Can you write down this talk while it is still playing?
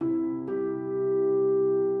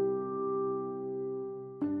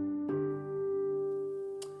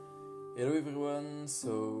Hello everyone,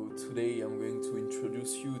 so today I'm going to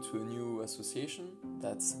introduce you to a new association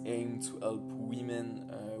that's aimed to help women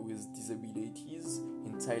with disabilities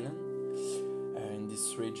in Thailand. In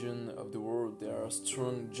this region of the world there are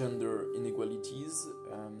strong gender inequalities,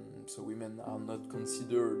 so women are not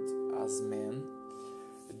considered as men.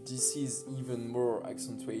 This is even more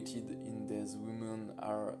accentuated in as women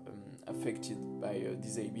are affected by a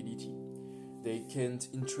disability. They can't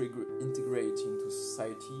integrate into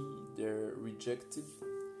society, they're rejected,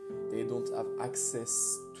 they don't have access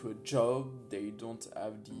to a job, they don't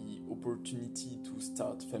have the opportunity to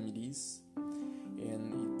start families,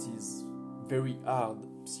 and it is very hard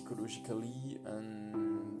psychologically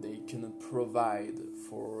and they cannot provide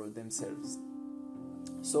for themselves.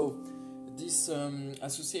 So this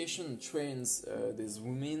association trains these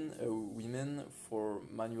women for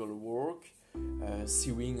manual work,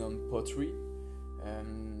 sewing and pottery.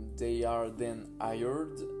 They are then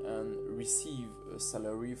hired and receive a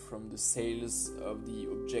salary from the sales of the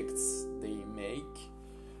objects they make.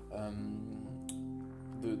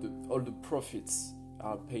 All the profits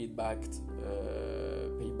are paid back to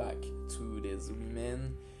these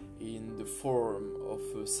women in the form of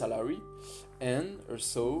a salary and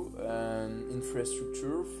also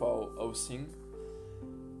infrastructure for housing.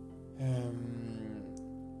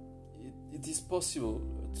 It is possible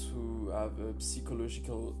to have a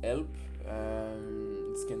psychological help.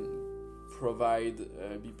 It can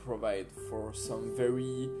be provided for some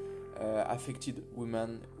very affected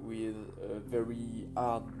women with a very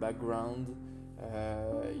hard background,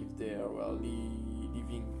 if they are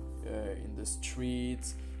living in the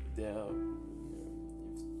street, if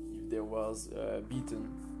there was beaten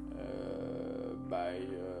by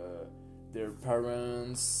their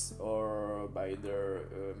parents or by their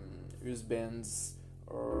husbands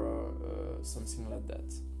or something like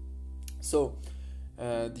that. So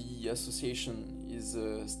the association is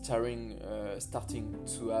starting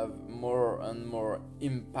to have more and more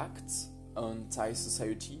impact on Thai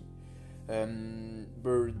society,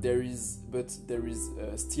 but there is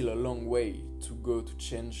still a long way to go to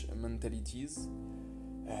change mentalities.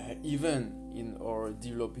 Even in our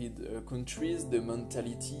developed countries, the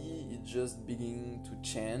mentality is just beginning to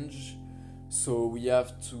change. So we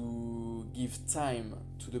have to give time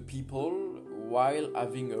to the people while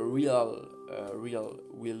having a real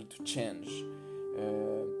will to change.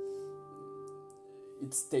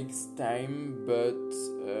 It takes time,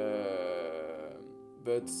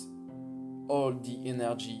 but all the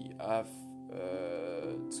energy have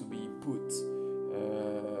to be put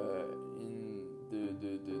in the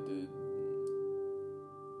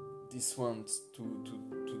this one to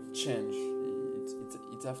change.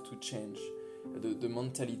 It have to change. The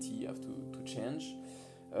mentality have to change.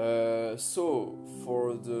 So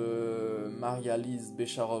for the Maria-Lise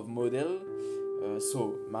Becharov model,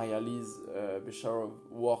 so Maria-Lise Becharov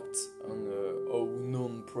worked on how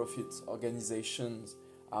non-profit organizations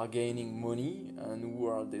are gaining money and who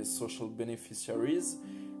are the social beneficiaries,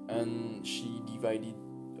 and she divided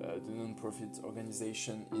the non-profit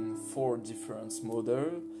organization in 4 different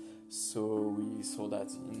models. So we saw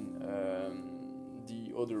that in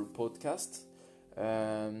the other podcast.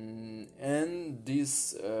 And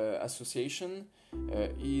this association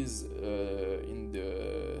is in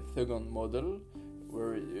the second model,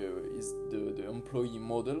 where is the employee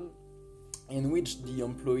model, in which the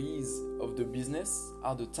employees of the business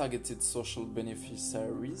are the targeted social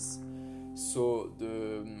beneficiaries. So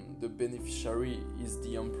the beneficiary is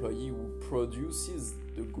the employee who produces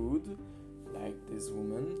the good, like this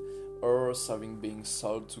woman, or something being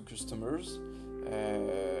sold to customers.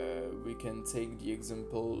 We can take the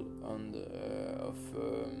example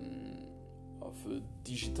of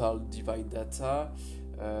Digital Divide Data.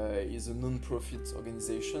 Is a non-profit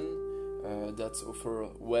organization that offer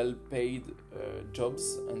well-paid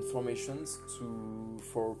jobs and formations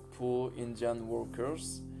for poor Indian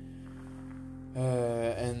workers,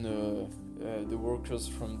 and the workers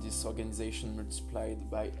from this organization multiplied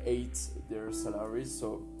by 8 their salaries.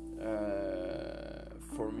 So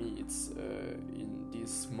for me it's in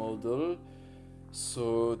this model.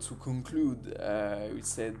 So to conclude, we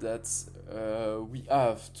said that we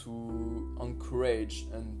have to encourage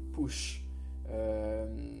and push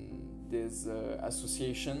this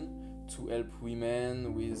association to help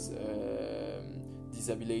women with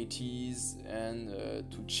disabilities and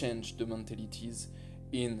to change the mentalities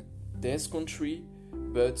in this country.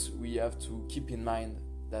 But we have to keep in mind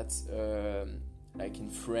that like in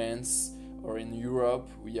France or in Europe,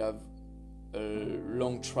 we have a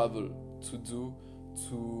long travel to do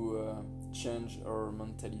to change our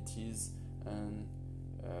mentalities and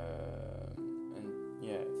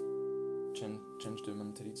yeah, change the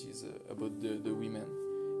mentalities about the women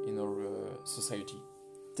in our society.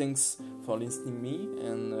 Thanks for listening me,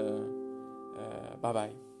 and bye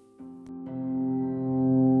bye.